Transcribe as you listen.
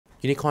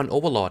Unicorn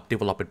Overlord,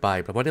 developed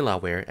by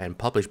Vanillaware and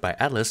published by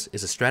Atlas,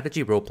 is a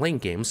strategy role-playing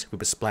game with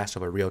a splash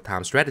of a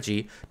real-time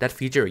strategy that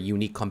features a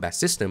unique combat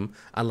system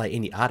unlike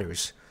any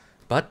others.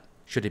 But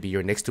should it be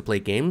your next to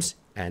play games?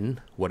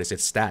 And what is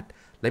its stat?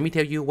 Let me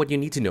tell you what you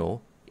need to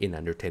know in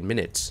under 10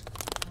 minutes.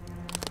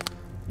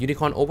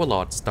 Unicorn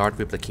Overlord starts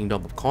with the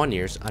kingdom of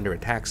Corniers under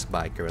attacks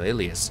by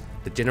Garelius,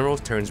 the general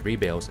turns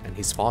rebels and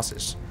his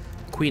forces.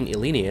 Queen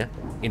Elenia,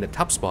 in the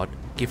top spot,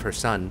 gives her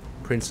son,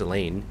 Prince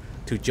Elaine,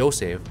 to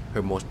Joseph,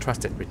 her most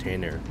trusted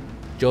retainer.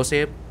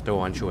 Joseph,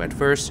 though unsure at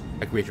first,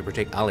 agrees to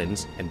protect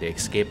Alliance and they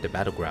escape the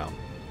battleground.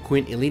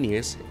 Queen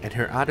Elenius and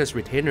her other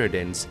retainer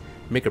then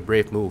make a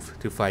brave move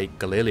to fight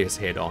Garelius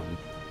head-on.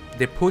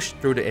 They push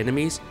through the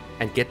enemies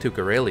and get to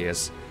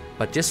Garelius,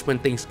 but just when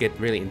things get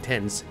really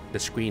intense, the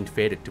screen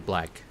faded to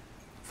black.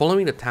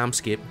 Following the time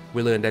skip,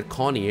 we learn that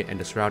Cornier and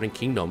the surrounding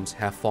kingdoms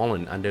have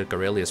fallen under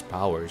Garelius'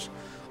 powers.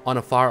 On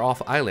a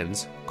far-off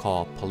island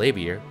called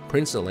Palavir,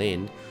 Prince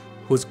Elaine,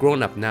 who's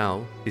grown up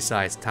now,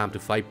 decides time to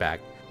fight back.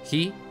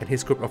 He and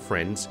his group of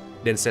friends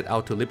then set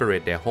out to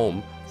liberate their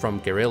home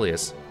from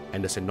Garelius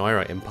and the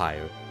Senora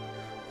Empire.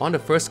 On the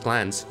first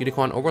glance,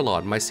 Unicorn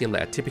Overlord might seem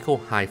like a typical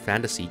high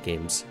fantasy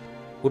games,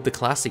 with the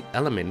classic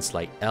elements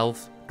like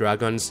elf,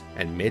 dragons,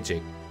 and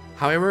magic.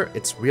 However,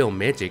 its real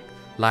magic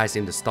lies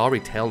in the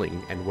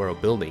storytelling and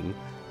world building.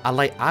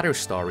 Unlike other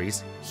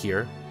stories,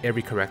 here,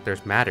 every character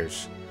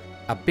matters.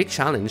 A big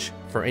challenge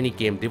for any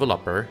game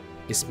developer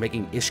is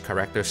making each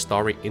character's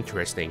story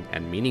interesting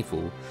and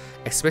meaningful,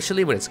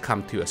 especially when it's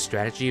come to a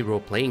strategy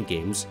role-playing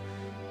games,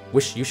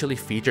 which usually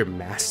feature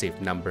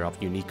massive number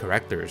of unique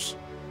characters.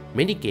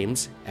 Many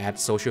games add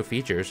social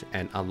features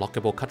and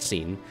unlockable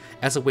cutscene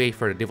as a way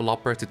for the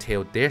developer to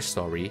tell their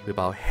story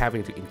without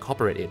having to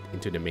incorporate it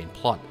into the main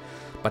plot,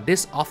 but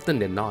this often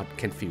than not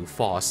can feel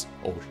forced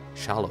or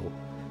shallow.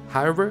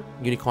 However,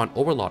 Unicorn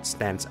Overlord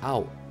stands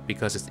out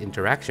because its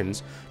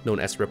interactions, known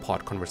as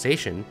report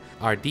conversation,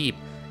 are deep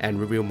and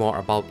reveal more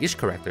about each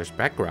character's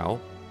background,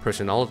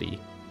 personality,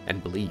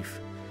 and belief.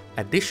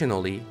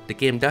 Additionally, the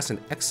game does an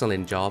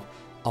excellent job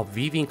of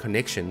weaving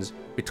connections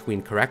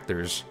between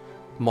characters.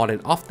 More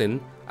than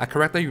often, a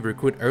character you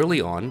recruit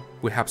early on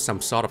will have some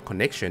sort of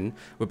connection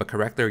with a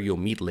character you'll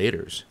meet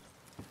later.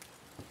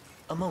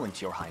 A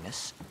moment, Your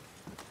Highness.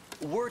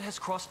 Word has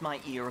crossed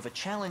my ear of a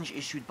challenge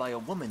issued by a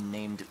woman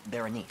named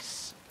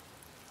Berenice.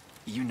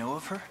 You know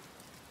of her?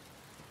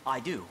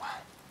 I do.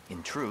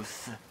 In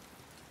truth...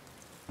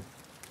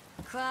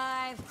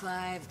 Clive.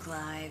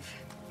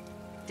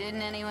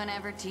 Didn't anyone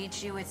ever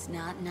teach you it's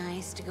not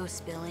nice to go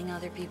spilling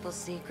other people's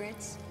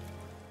secrets?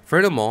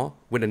 Furthermore,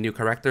 when a new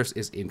character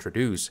is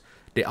introduced,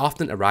 they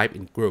often arrive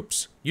in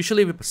groups,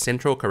 usually with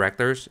central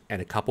characters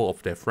and a couple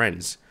of their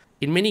friends.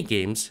 In many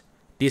games,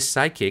 these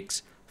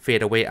sidekicks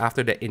fade away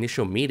after their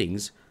initial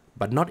meetings,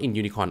 but not in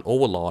Unicorn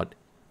Overlord.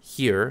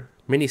 Here,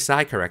 many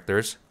side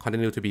characters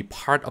continue to be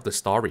part of the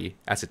story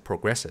as it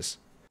progresses.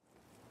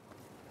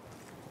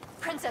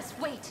 Princess,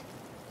 wait!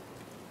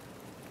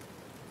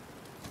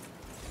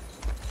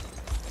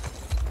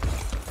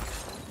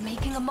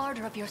 Making a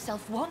martyr of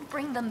yourself won't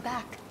bring them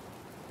back.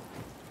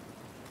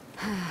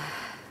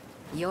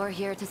 You're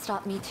here to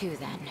stop me too,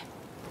 then.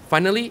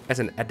 Finally, as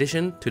an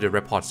addition to the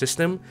report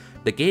system,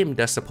 the game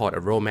does support a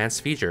romance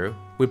feature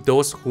with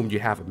those whom you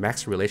have a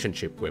max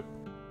relationship with.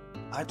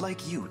 I'd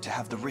like you to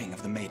have the ring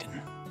of the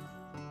maiden.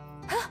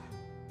 Huh?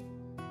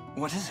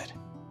 What is it?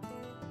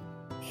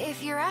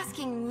 If you're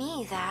asking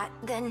me that,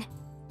 then...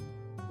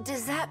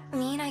 does that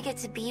mean I get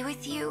to be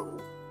with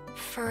you...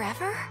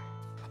 forever?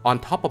 On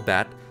top of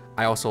that,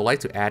 I also like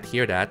to add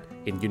here that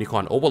in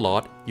Unicorn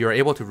Overlord, you are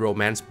able to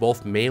romance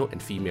both male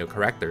and female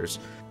characters,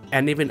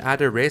 and even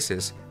other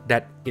races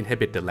that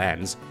inhabit the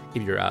lands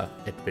if you're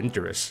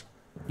adventurous.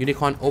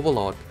 Unicorn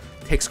Overlord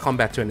takes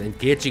combat to an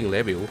engaging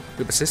level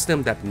with a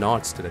system that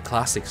nods to the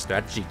classic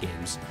strategy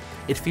games.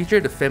 It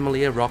featured the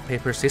familiar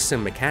rock-paper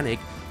system mechanic.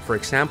 For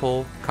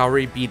example,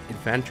 cavalry beat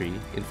infantry,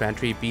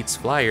 infantry beats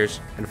flyers,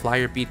 and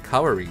flyer beat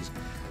cavalries.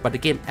 But the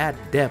game adds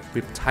depth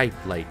with type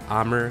like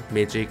armor,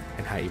 magic,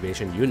 and high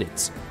evasion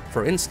units.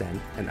 For instance,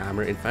 an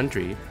armored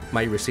infantry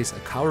might resist a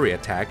cavalry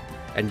attack,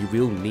 and you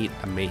will need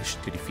a mage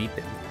to defeat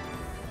them.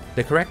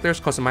 The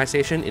character's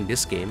customization in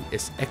this game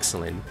is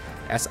excellent,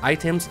 as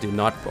items do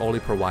not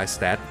only provide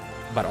stats,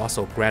 but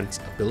also grant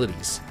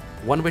abilities.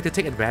 One way to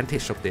take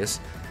advantage of this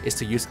is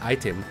to use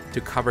items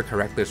to cover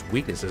characters'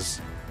 weaknesses.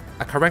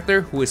 A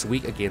character who is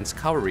weak against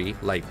cavalry,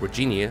 like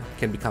Virginia,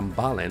 can become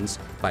balanced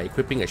by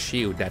equipping a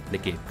shield that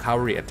negates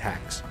cavalry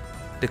attacks.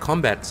 The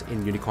combats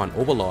in Unicorn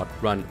Overlord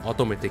run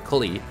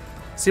automatically,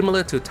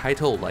 similar to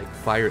titles like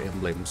Fire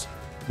Emblems,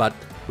 but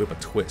with a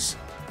twist.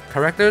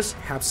 Characters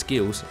have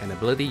skills and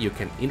ability you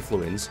can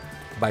influence.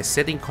 By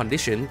setting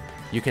conditions,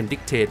 you can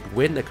dictate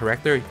when a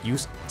character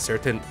uses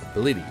certain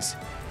abilities,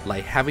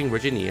 like having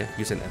Virginia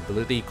use an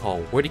ability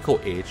called Vertical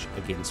Edge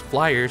against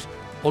flyers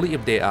only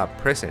if they are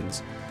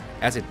present,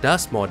 as it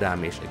does more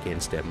damage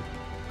against them.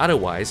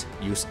 Otherwise,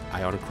 use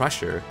Ion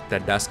Crusher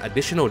that does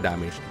additional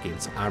damage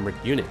against armored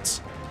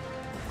units.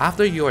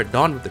 After you are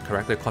done with the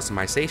character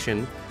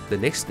customization, the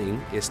next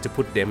thing is to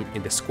put them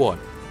in the squad.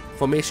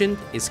 Formation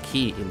is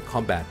key in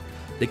combat.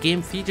 The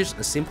game features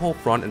a simple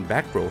front and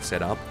back row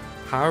setup.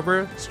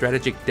 However,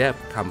 strategic depth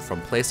comes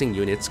from placing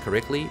units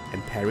correctly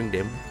and pairing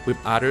them with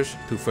others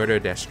to further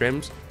their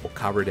strengths or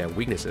cover their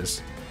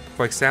weaknesses.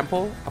 For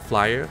example, a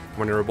flyer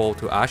vulnerable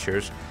to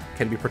archers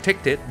can be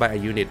protected by a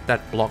unit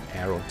that block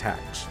arrow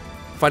attacks.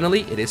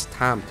 Finally, it is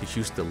time to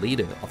choose the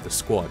leader of the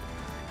squad.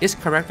 Each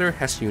character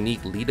has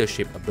unique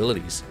leadership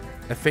abilities,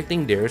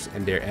 affecting theirs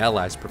and their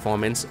allies'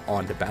 performance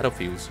on the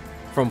battlefields.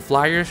 From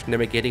flyers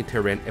navigating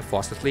terrain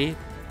effortlessly,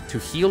 to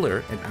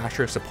healer and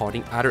archer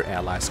supporting other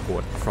ally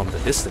squad from the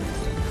distance.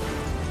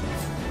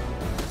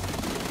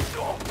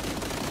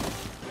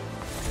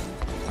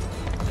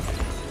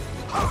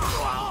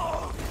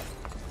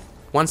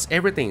 Once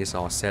everything is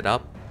all set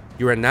up,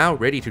 you are now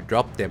ready to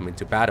drop them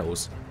into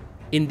battles.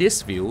 In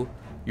this view,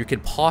 you can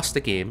pause the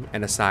game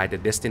and assign the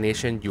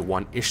destination you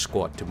want each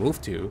squad to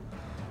move to.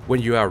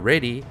 When you are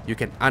ready, you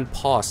can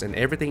unpause and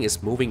everything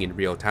is moving in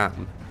real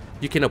time.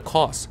 You can of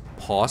course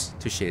pause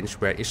to change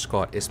where each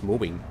squad is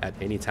moving at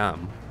any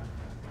time.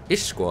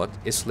 Each squad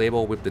is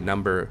labeled with the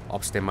number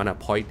of stamina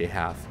points they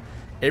have.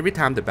 Every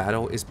time the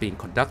battle is being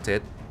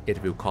conducted,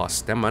 it will cost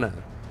stamina.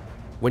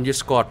 When your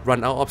squad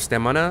run out of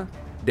stamina,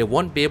 they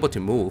won't be able to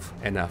move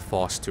and are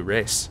forced to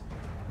rest.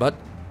 But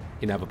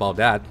enough about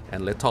that,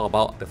 and let's talk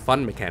about the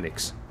fun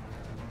mechanics.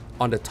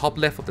 On the top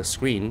left of the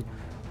screen,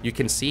 you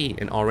can see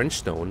an orange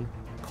stone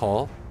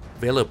called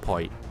Valor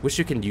Point, which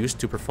you can use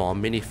to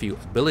perform many few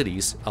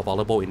abilities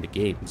available in the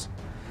games.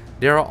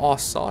 There are all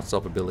sorts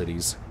of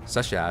abilities,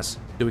 such as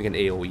doing an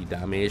AoE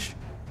damage,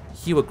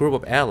 heal a group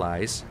of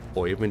allies,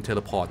 or even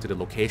teleport to the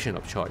location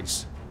of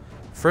choice.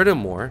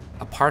 Furthermore,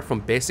 apart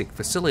from basic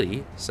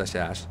facility such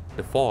as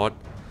the fort,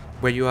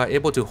 where you are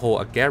able to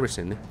hold a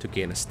garrison to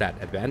gain a stat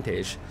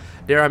advantage,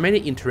 there are many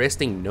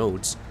interesting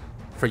nodes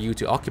for you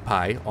to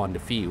occupy on the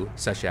field,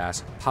 such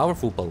as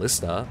powerful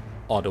ballista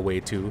all the way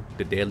to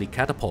the deadly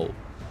catapult.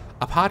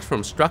 Apart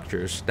from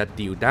structures that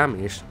deal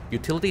damage,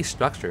 utility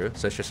structures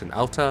such as an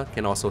altar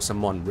can also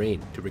summon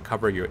rain to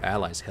recover your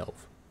allies'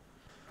 health.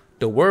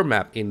 The world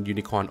map in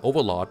Unicorn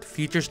Overlord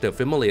features the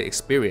familiar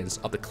experience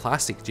of the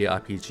classic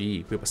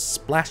JRPG with a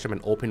splash of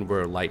an open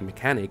world-like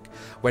mechanic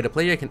where the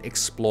player can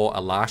explore a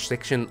large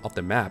section of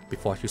the map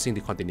before choosing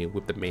to continue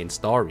with the main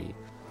story.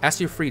 As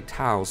you free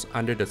towns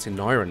under the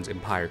Signoran's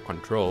Empire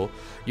control,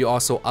 you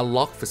also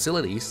unlock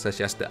facilities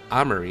such as the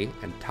armory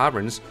and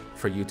taverns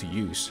for you to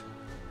use.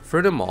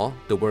 Furthermore,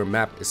 the world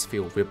map is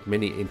filled with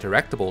many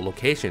interactable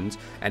locations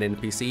and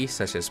NPCs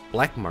such as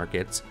black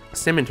markets,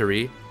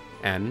 cemetery,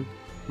 and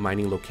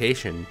mining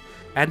location,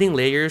 adding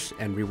layers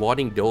and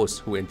rewarding those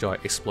who enjoy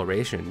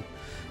exploration.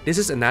 This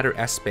is another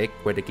aspect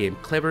where the game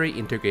cleverly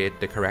integrates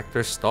the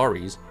characters'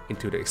 stories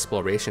into the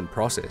exploration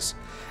process,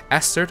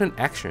 as certain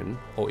action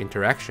or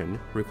interaction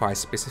requires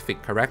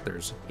specific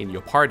characters in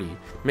your party,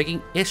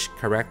 making each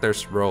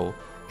character's role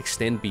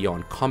extend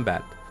beyond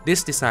combat.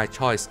 This design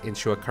choice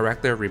ensures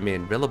characters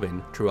remain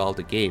relevant throughout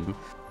the game,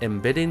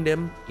 embedding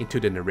them into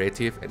the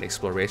narrative and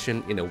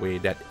exploration in a way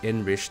that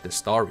enriches the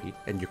story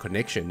and your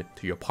connection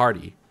to your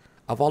party.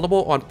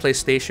 Available on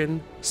PlayStation,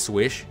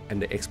 Switch,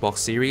 and the Xbox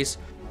Series,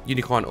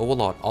 Unicorn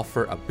Overlord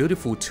offers a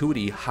beautiful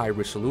 2D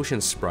high-resolution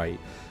sprite,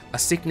 a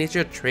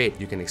signature trait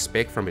you can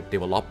expect from its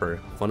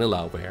developer,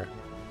 Vanillaware.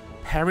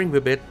 Pairing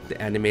with it,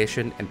 the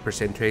animation and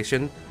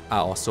presentation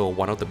are also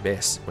one of the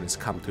best when it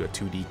comes to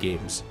 2D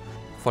games.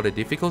 For the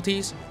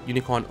difficulties,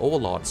 Unicorn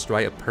Overlord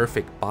strikes a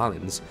perfect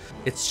balance.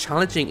 It's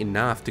challenging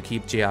enough to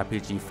keep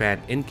JRPG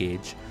fans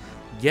engaged,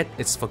 yet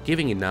it's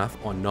forgiving enough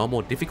on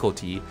normal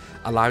difficulty,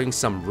 allowing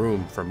some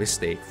room for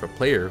mistake for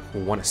players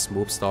who want a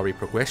smooth story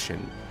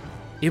progression.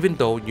 Even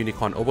though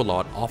Unicorn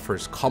Overlord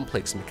offers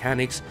complex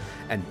mechanics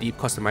and deep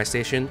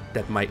customization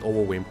that might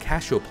overwhelm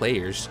casual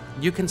players,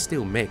 you can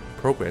still make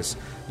progress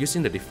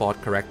using the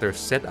default character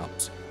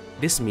setups.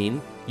 This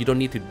means you don't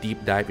need to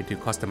deep dive into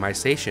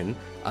customization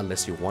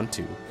unless you want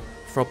to.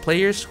 For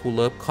players who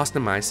love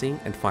customizing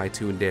and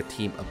fine-tune their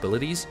team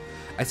abilities,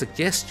 I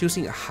suggest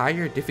choosing a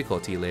higher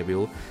difficulty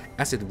level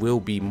as it will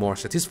be more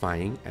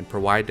satisfying and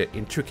provide the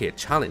intricate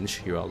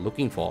challenge you are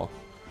looking for.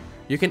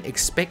 You can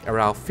expect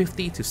around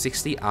 50 to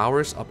 60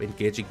 hours of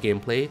engaging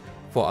gameplay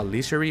for a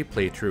leisurely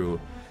playthrough.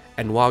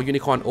 And while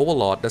Unicorn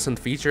Overlord doesn't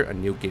feature a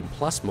new Game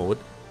Plus mode,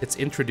 it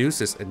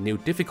introduces a new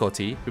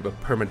difficulty with a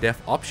permadeath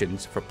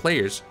options for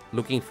players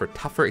looking for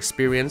tougher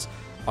experience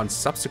on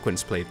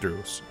subsequent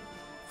playthroughs.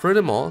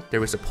 Furthermore,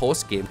 there is a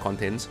post-game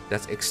content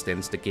that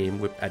extends the game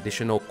with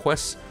additional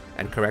quests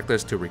and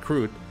characters to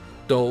recruit,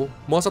 though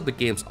most of the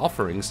game's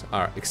offerings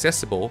are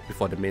accessible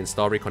before the main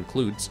story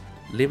concludes,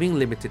 leaving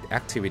limited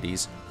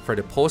activities for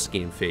the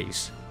post-game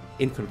phase.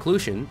 In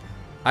conclusion,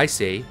 I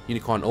say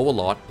Unicorn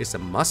Overlord is a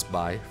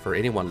must-buy for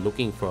anyone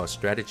looking for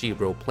strategy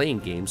role-playing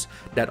games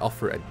that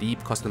offer a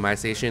deep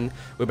customization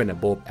with an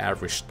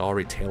above-average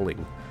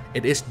storytelling.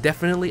 It is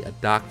definitely a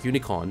dark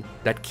unicorn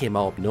that came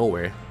out of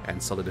nowhere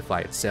and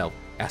solidified itself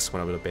as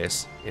one of the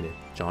best in its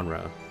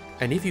genre.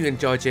 And if you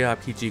enjoy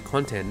JRPG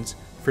content,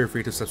 Feel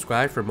free to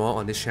subscribe for more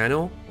on this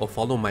channel or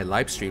follow my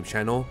live stream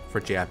channel for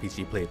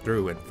JRPG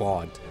playthrough and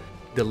VOD.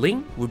 The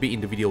link will be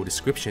in the video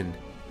description.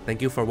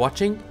 Thank you for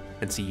watching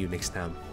and see you next time.